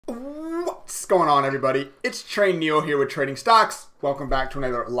What's going on, everybody? It's Treyding here with Trading Stocks. Welcome back to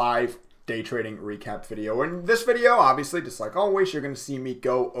another live day trading recap video. In this video, obviously, just like always, you're going to see me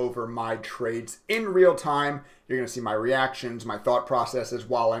go over my trades in real time. You're going to see my reactions, my thought processes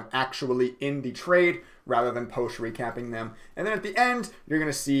while I'm actually in the trade rather than post recapping them. And then at the end, you're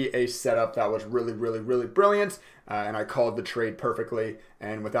going to see a setup that was really brilliant. And I called the trade perfectly.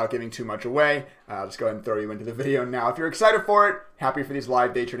 And without giving too much away, I'll just go ahead and throw you into the video now. If you're excited for it, happy for these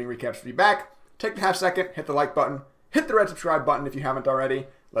live day trading recaps to be back, take the half second, hit the like button, hit the red subscribe button if you haven't already.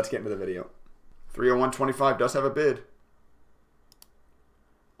 Let's get into the video. 301.25 does have a bid.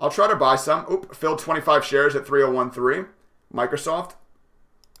 I'll try to buy some. Oop, filled 25 shares at 301.3. Microsoft.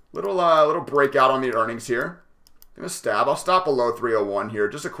 Little breakout on the earnings here. Gonna stab. I'll stop below 301 here.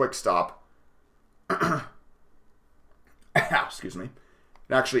 Just a quick stop. Excuse me.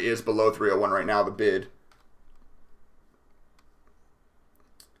 It actually is below 301 right now, the bid.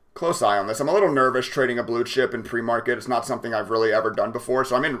 Close eye on this. I'm a little nervous trading a blue chip in pre-market. It's not something I've really ever done before,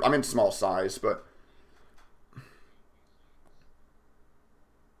 so I'm in small size, but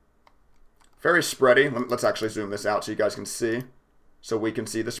very spready. Let's actually zoom this out so you guys can see. So we can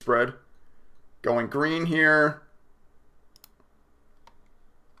see the spread. Going green here.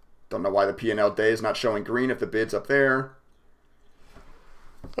 Don't know why the P&L day is not showing green if the bid's up there.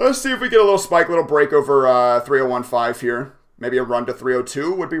 Let's see if we get a little spike, little break over 301.5 here. Maybe a run to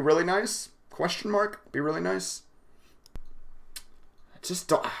 302 would be really nice. Question mark? Be really nice. Just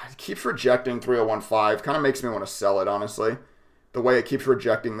don't, it keeps rejecting 301.5. Kind of makes me want to sell it, honestly. The way it keeps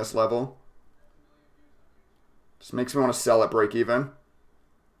rejecting this level. Just makes me want to sell at break even.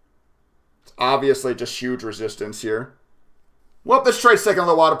 It's obviously just huge resistance here. Well, this trade's taking a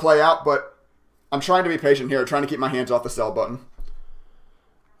little while to play out, but I'm trying to be patient here, trying to keep my hands off the sell button.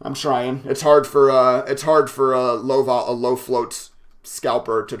 I'm trying. It's hard for a low float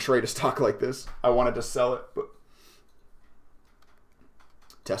scalper to trade a stock like this. I wanted to sell it, but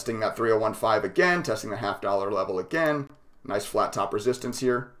testing that 301.5 again, testing the $half level again. Nice flat top resistance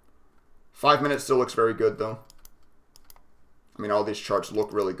here. 5 minutes still looks very good though. I mean, all these charts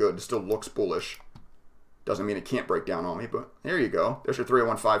look really good. It still looks bullish. Doesn't mean it can't break down on me, but there you go. There's your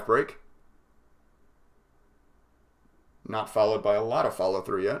 301.5 break. Not followed by a lot of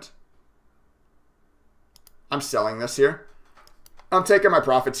follow-through yet. I'm selling this here. I'm taking my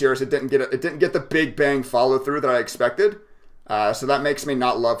profits here as it didn't get the big bang follow-through that I expected. So that makes me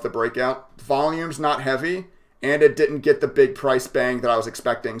not love the breakout. Volume's not heavy, and it didn't get the big price bang that I was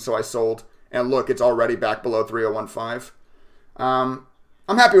expecting, so I sold. And look, it's already back below 301.5. I'm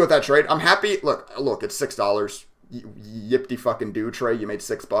happy with that trade. I'm happy. Look, it's $6. Yipty fucking do, Trey. You made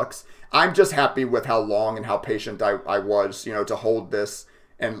 $6. I'm just happy with how long and how patient I was, you know, to hold this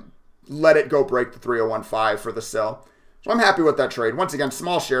and let it go break the 301.5 for the sell. So I'm happy with that trade. Once again,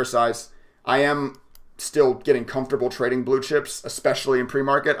 small share size. I am still getting comfortable trading blue chips, especially in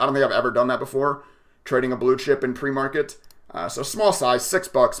pre-market. I don't think I've ever done that before, trading a blue chip in pre-market. So small size,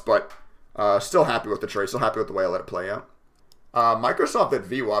 $6, but still happy with the trade. Still happy with the way I let it play out. Microsoft at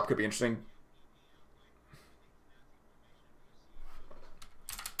VWAP could be interesting.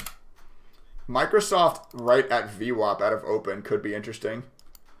 Microsoft right at VWAP out of open could be interesting.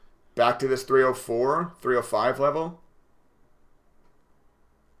 Back to this 304, 305 level.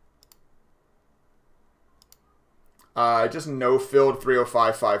 Just no-filled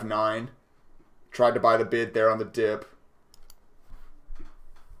 305.59. Tried to buy the bid there on the dip.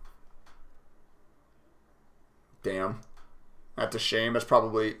 Damn. That's a shame. That's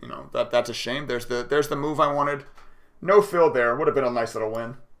probably, you know, that's a shame. There's the move I wanted. No fill there. Would have been a nice little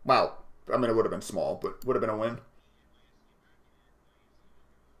win. Wow. I mean, it would have been small, but would have been a win.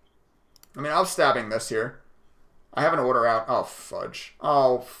 I mean, I was stabbing this here. I have an order out. Oh, fudge.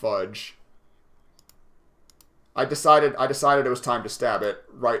 Oh, fudge. I decided it was time to stab it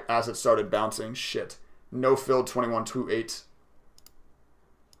right as it started bouncing. Shit. No filled 21.28.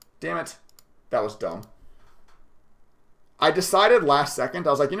 Damn it. That was dumb. I decided last second, I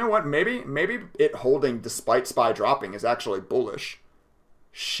was like, you know what? Maybe it holding despite SPY dropping is actually bullish.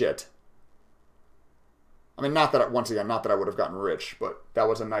 Shit. I mean, not that, once again, not that I would have gotten rich, but that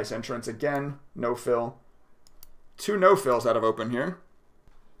was a nice entrance again. No fill. 2 no fills out of open here.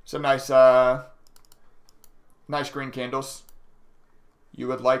 Some nice, nice green candles. You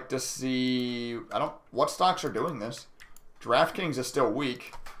would like to see, what stocks are doing this? DraftKings is still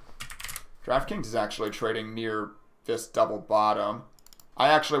weak. DraftKings is actually trading near this double bottom. I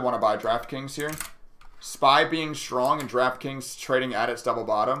actually want to buy DraftKings here. SPY being strong and DraftKings trading at its double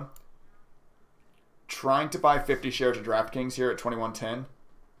bottom. Trying to buy 50 shares of DraftKings here at 21.10.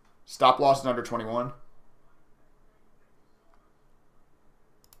 Stop loss is under 21.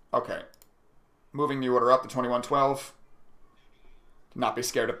 Okay. Moving the order up to 21.12. Not be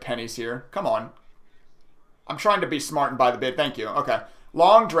scared of pennies here. Come on. I'm trying to be smart and buy the bid. Thank you. Okay.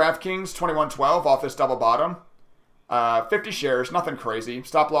 Long DraftKings 21.12 off this double bottom. 50 shares. Nothing crazy.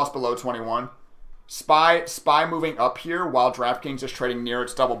 Stop loss below 21. SPY moving up here while DraftKings is trading near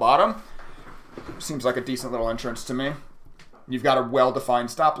its double bottom. Seems like a decent little entrance to me. You've got a well-defined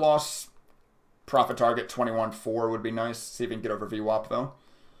stop loss. Profit target 21.4 would be nice. See if we can get over VWAP though.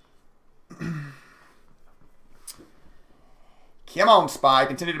 Come on, SPY.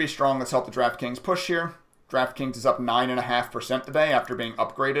 Continue to be strong. Let's help the DraftKings push here. DraftKings is up 9.5% today after being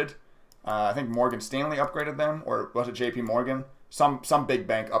upgraded. I think Morgan Stanley upgraded them, or was it JP Morgan? Some big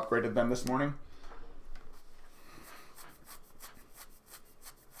bank upgraded them this morning.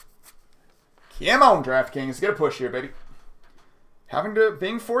 Come on, DraftKings. Get a push here, baby.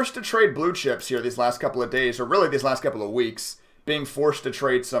 Being forced to trade blue chips here these last couple of days, or really these last couple of weeks. Being forced to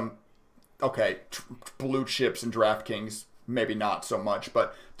trade some, blue chips in DraftKings. Maybe not so much,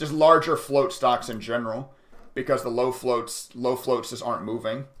 but just larger float stocks in general. Because the low floats just aren't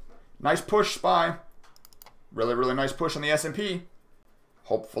moving. Nice push, SPY. Really, really nice push on the S&P.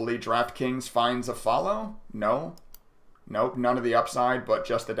 Hopefully DraftKings finds a follow. No. Nope, none of the upside, but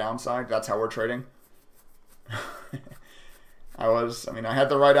just the downside. That's how we're trading. I had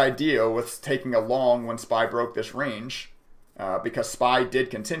the right idea with taking a long when SPY broke this range. Because SPY did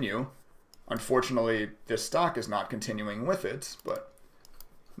continue. Unfortunately, this stock is not continuing with it, but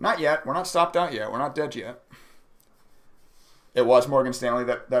not yet. We're not stopped out yet. We're not dead yet. It was Morgan Stanley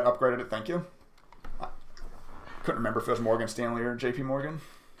that upgraded it. Thank you. I couldn't remember if it was Morgan Stanley or JP Morgan.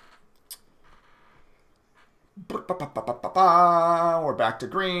 We're back to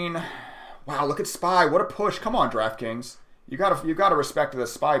green. Wow, look at SPY. What a push. Come on, DraftKings. You gotta respect the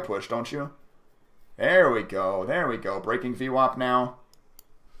SPY push, don't you? There we go. There we go. Breaking VWAP now.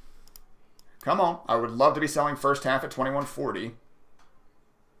 Come on. I would love to be selling first half at 21.40.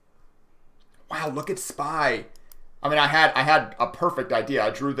 Wow, look at SPY. I mean, I had a perfect idea.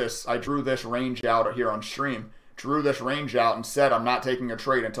 I drew this range out here on stream. Drew this range out and said I'm not taking a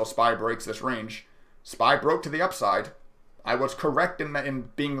trade until SPY breaks this range. SPY broke to the upside. I was correct in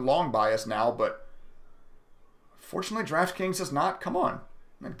being long biased now, but fortunately DraftKings is not. Come on.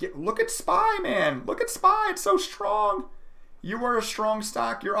 Look at SPY, man. Look at SPY. It's so strong. You are a strong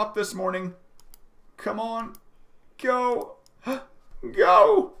stock. You're up this morning. Come on. Go.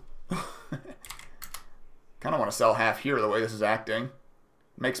 Go. Kind of want to sell half here the way this is acting.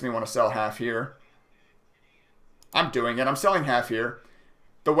 Makes me want to sell half here. I'm doing it. I'm selling half here.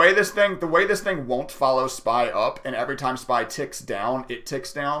 The way this thing won't follow SPY up, and every time SPY ticks down, it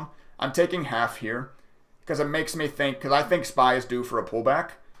ticks down. I'm taking half here because it makes me think, because I think SPY is due for a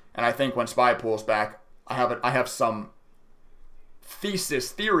pullback, and I think when SPY pulls back, I have some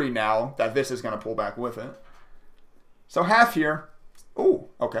theory now that this is going to pull back with it. So half here. Ooh,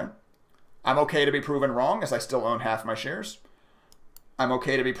 okay. I'm okay to be proven wrong as I still own half my shares. I'm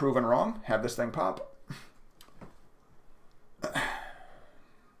okay to be proven wrong. Have this thing pop.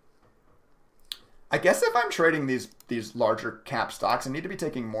 I guess if I'm trading these larger cap stocks, I need to be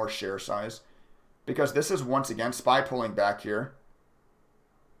taking more share size. Because this is once again SPY pulling back here.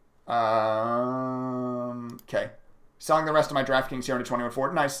 Okay. Selling the rest of my DraftKings here into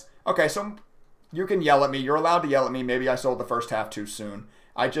 21.4. Nice. Okay, so you can yell at me. You're allowed to yell at me. Maybe I sold the first half too soon.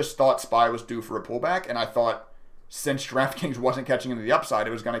 I just thought SPY was due for a pullback, and I thought since DraftKings wasn't catching into the upside,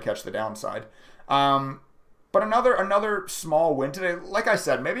 it was going to catch the downside. But another small win today. Like I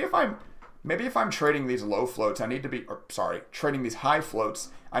said, maybe if I'm trading these low floats, I need to be, or sorry, trading these high floats,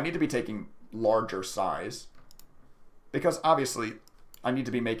 I need to be taking larger size. Because obviously, I need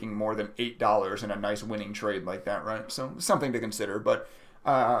to be making more than $8 in a nice winning trade like that, right? So something to consider, but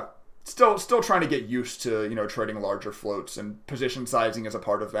still trying to get used to, trading larger floats, and position sizing is a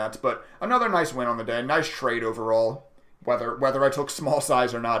part of that. But another nice win on the day. Nice trade overall. Whether I took small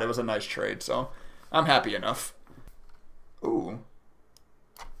size or not, it was a nice trade. So I'm happy enough. Ooh.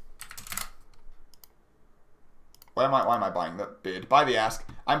 Why am I buying the bid? Buy the ask.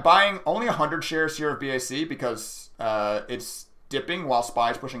 I'm buying only 100 shares here of BAC because it's dipping while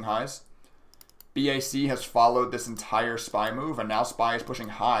SPY is pushing highs. BAC has followed this entire SPY move, and now SPY is pushing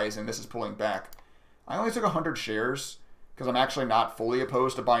highs, and this is pulling back. I only took 100 shares because I'm actually not fully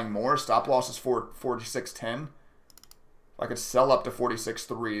opposed to buying more. Stop loss is 46.10. If I could sell up to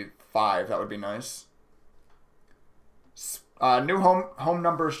 46.35, that would be nice. New home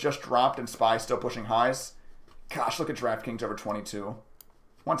numbers just dropped, and SPY still pushing highs. Gosh, look at DraftKings over 22.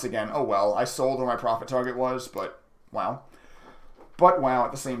 Once again, oh well. I sold where my profit target was, but wow. But wow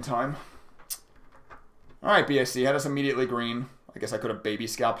at the same time. All right, BAC, had us immediately green. I guess I could have baby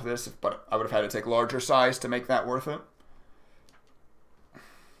scalped this, but I would have had to take larger size to make that worth it.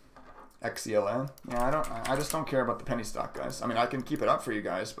 XCLN. Yeah, I just don't care about the penny stock, guys. I mean, I can keep it up for you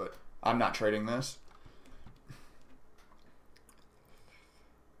guys, but I'm not trading this.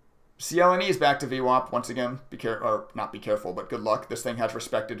 CLNE is back to VWAP once again. Not be careful, but good luck. This thing has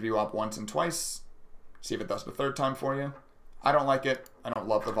respected VWAP once and twice. See if it does the third time for you. I don't like it. I don't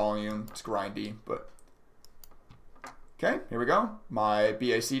love the volume. It's grindy, but... Okay, here we go. My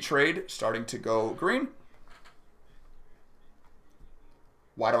BAC trade starting to go green.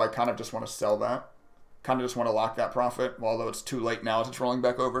 Why do I kind of just want to sell that? Kind of just want to lock that profit, although it's too late now as it's rolling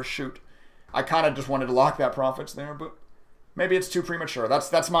back over. Shoot. I kind of just wanted to lock that profits there, but maybe it's too premature.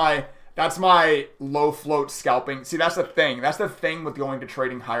 That's my low float scalping. See, that's the thing. That's the thing with going to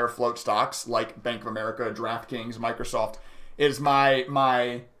trading higher float stocks like Bank of America, DraftKings, Microsoft, is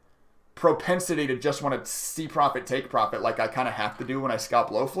my propensity to just want to see profit, take profit, like I kind of have to do when I scalp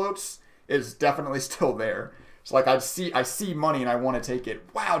low floats, is definitely still there. So like I see money and I want to take it.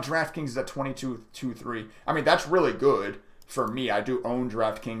 Wow, DraftKings is at 22.23. I mean, that's really good for me. I do own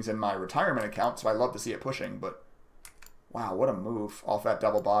DraftKings in my retirement account, so I love to see it pushing, but wow, what a move off that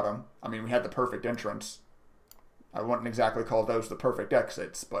double bottom. I mean, we had the perfect entrance. I wouldn't exactly call those the perfect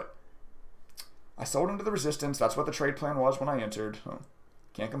exits, but I sold into the resistance. That's what the trade plan was when I entered. So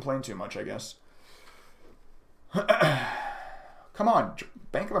can't complain too much, I guess. Come on,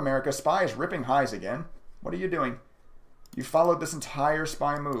 Bank of America. SPY is ripping highs again. What are you doing? You followed this entire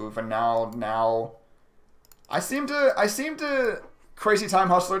SPY move, and now I seem to Crazy Time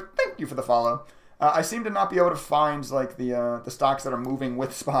Hustler. Thank you for the follow. I seem to not be able to find like the stocks that are moving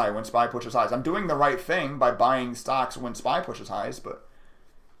with SPY when SPY pushes highs. I'm doing the right thing by buying stocks when SPY pushes highs, but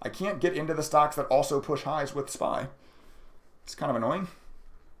I can't get into the stocks that also push highs with SPY. It's kind of annoying.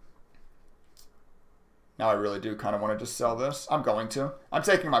 Now I really do kind of want to just sell this. I'm going to. I'm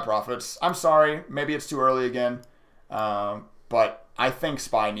taking my profits. I'm sorry. Maybe it's too early again. But I think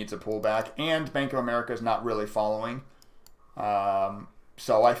SPY needs a pullback. And Bank of America is not really following.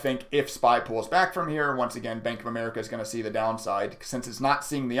 So I think if SPY pulls back from here, once again, Bank of America is going to see the downside. Since it's not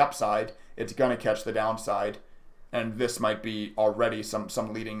seeing the upside, it's going to catch the downside. And this might be already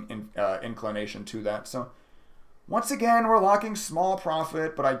some leading inclination to that. So once again, we're locking small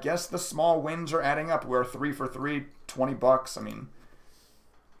profit, but I guess the small wins are adding up. We're 3 for 3, 20 bucks. I mean,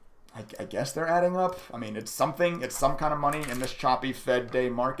 I guess they're adding up. I mean, it's something. It's some kind of money in this choppy Fed day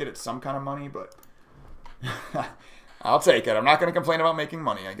market. It's some kind of money, but I'll take it. I'm not going to complain about making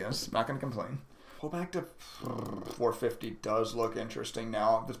money, I guess. I'm not going to complain. Pull back to 450 does look interesting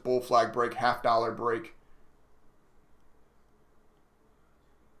now. This bull flag break, $half break.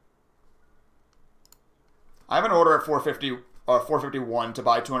 I have an order at 451 to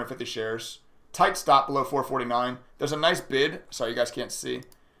buy 250 shares. Tight stop below 449. There's a nice bid. Sorry, you guys can't see.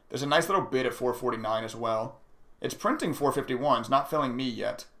 There's a nice little bid at 449 as well. It's printing 451. It's not filling me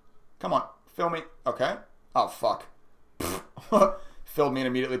yet. Come on, fill me. Okay. Oh, fuck. Filled me and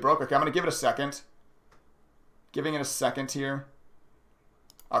immediately broke. Okay, I'm going to give it a second. Giving it a second here.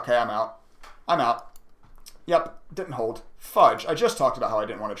 Okay, I'm out. I'm out. Yep, didn't hold. Fudge. I just talked about how I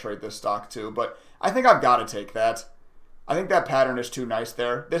didn't want to trade this stock too, but I think I've got to take that. I think that pattern is too nice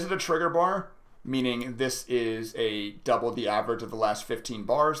there. This is a trigger bar, meaning this is a double the average of the last 15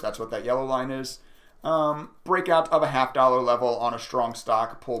 bars. That's what that yellow line is. Breakout of a $half level on a strong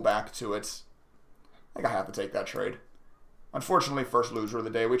stock, pull back to it. I think I have to take that trade. Unfortunately, first loser of the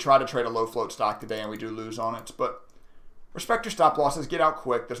day. We try to trade a low float stock today and we do lose on it, but respect your stop losses. Get out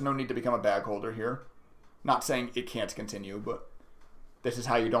quick. There's no need to become a bag holder here. Not saying it can't continue, but this is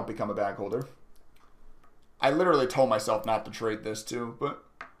how you don't become a bag holder. I literally told myself not to trade this too, but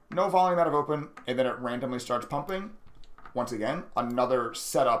no volume out of open, and then it randomly starts pumping. Once again, another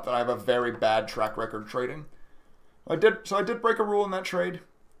setup that I have a very bad track record trading. I did break a rule in that trade.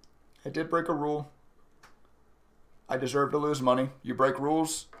 I did break a rule. I deserve to lose money. You break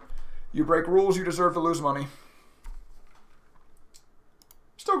rules. You break rules, you deserve to lose money.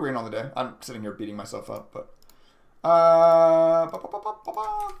 Still green on the day. I'm sitting here beating myself up, but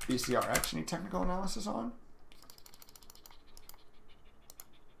BCRX, need technical analysis on?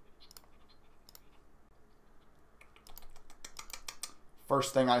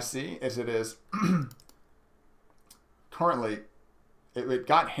 First thing I see is it is currently, it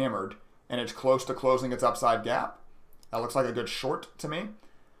got hammered and it's close to closing its upside gap. That looks like a good short to me.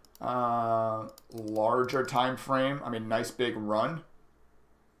 Larger time frame, I mean, nice big run.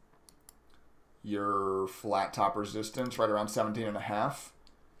 Your flat top resistance right around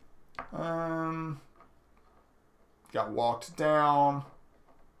 17.5. Got walked down.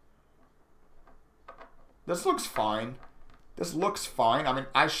 This looks fine. This looks fine. I mean,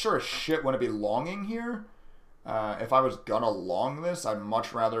 I sure as shit want to be longing here. If I was gonna long this, I'd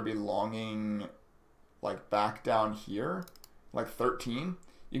much rather be longing like back down here, like 13.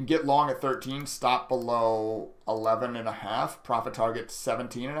 You can get long at 13, stop below 11.5, profit target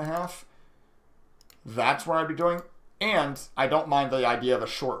 17.5. That's what I'd be doing. And I don't mind the idea of a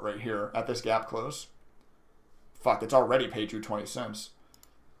short right here at this gap close. Fuck, it's already paid you 20 cents.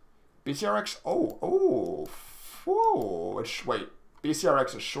 BCRX, wait,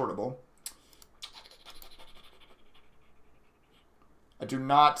 BCRX is shortable. I do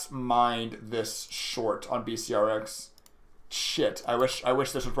not mind this short on BCRX. Shit, I wish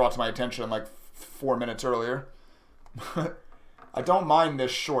this was brought to my attention like 4 minutes earlier. I don't mind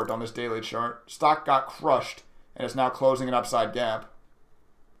this short on this daily chart. Stock got crushed and is now closing an upside gap.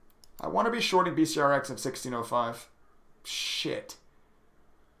 I want to be shorting BCRX at 1605. Shit.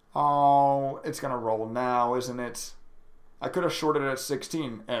 Oh, it's going to roll now, isn't it? I could have shorted it at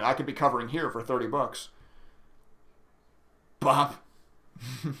 16 and I could be covering here for 30 bucks. Bop.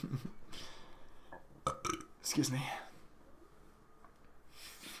 Excuse me.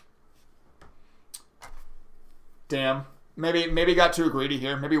 Damn. Maybe got too greedy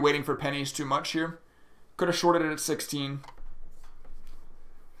here. Maybe waiting for pennies too much here. Could have shorted it at 16.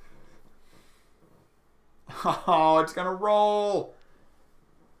 Oh, it's going to roll.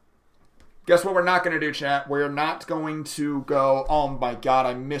 Guess what we're not going to do, chat? We're not going to go, oh my god,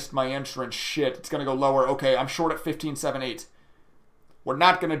 I missed my entrance. Shit, it's going to go lower. Okay, I'm short at 15.78. We're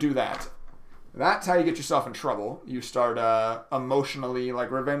not going to do that. That's how you get yourself in trouble. You start emotionally,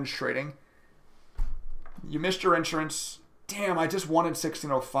 like, revenge trading. You missed your entrance. Damn, I just wanted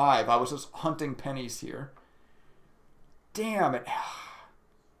 1605. I was just hunting pennies here. Damn it.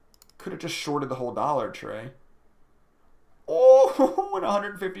 Could have just shorted the whole dollar, Trey. Oh, and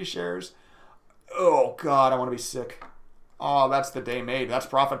 150 shares. Oh, God, I want to be sick. Oh, that's the day made. That's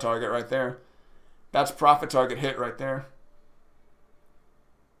profit target right there. That's profit target hit right there.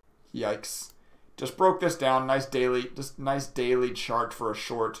 Yikes. Just broke this down. Nice daily chart for a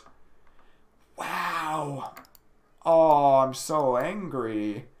short. Wow. Oh, I'm so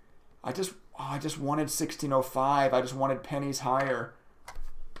angry. I just wanted 1605. I just wanted pennies higher.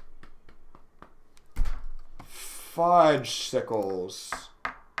 Fudge sickles.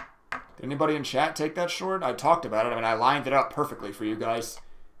 Did anybody in chat take that short? I talked about it. I mean, I lined it up perfectly for you guys.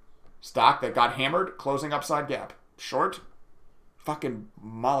 Stock that got hammered, closing upside gap. Short. Fucking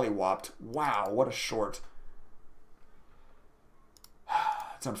mollywopped. Wow, what a short.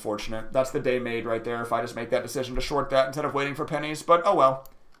 It's unfortunate. That's the day made right there if I just make that decision to short that instead of waiting for pennies. But oh well.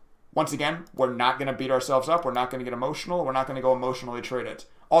 Once again, we're not going to beat ourselves up. We're not going to get emotional. We're not going to go emotionally trade it.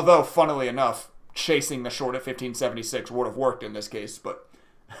 Although, funnily enough, chasing the short at 15.76 would have worked in this case. But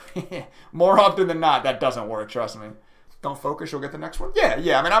more often than not, that doesn't work. Trust me. Don't focus. You'll get the next one.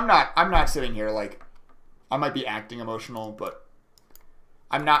 Yeah. I mean, I'm not sitting here like I might be acting emotional, but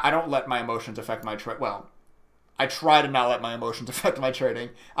I'm not. I don't let my emotions affect my trade. Well, I try to not let my emotions affect my trading.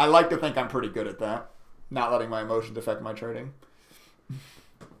 I like to think I'm pretty good at that. Not letting my emotions affect my trading.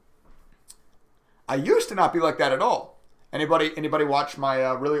 I used to not be like that at all. Anybody watch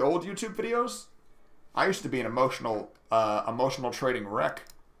my really old YouTube videos? I used to be an emotional trading wreck.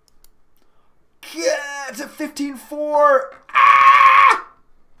 Yeah, it's at 15.4. Ah!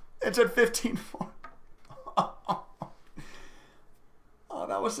 It's at 15.4. Oh,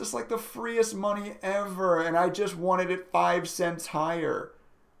 that was just like the freest money ever, and I just wanted it 5 cents higher.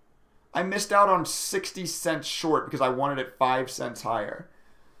 I missed out on 60 cents short because I wanted it 5 cents higher.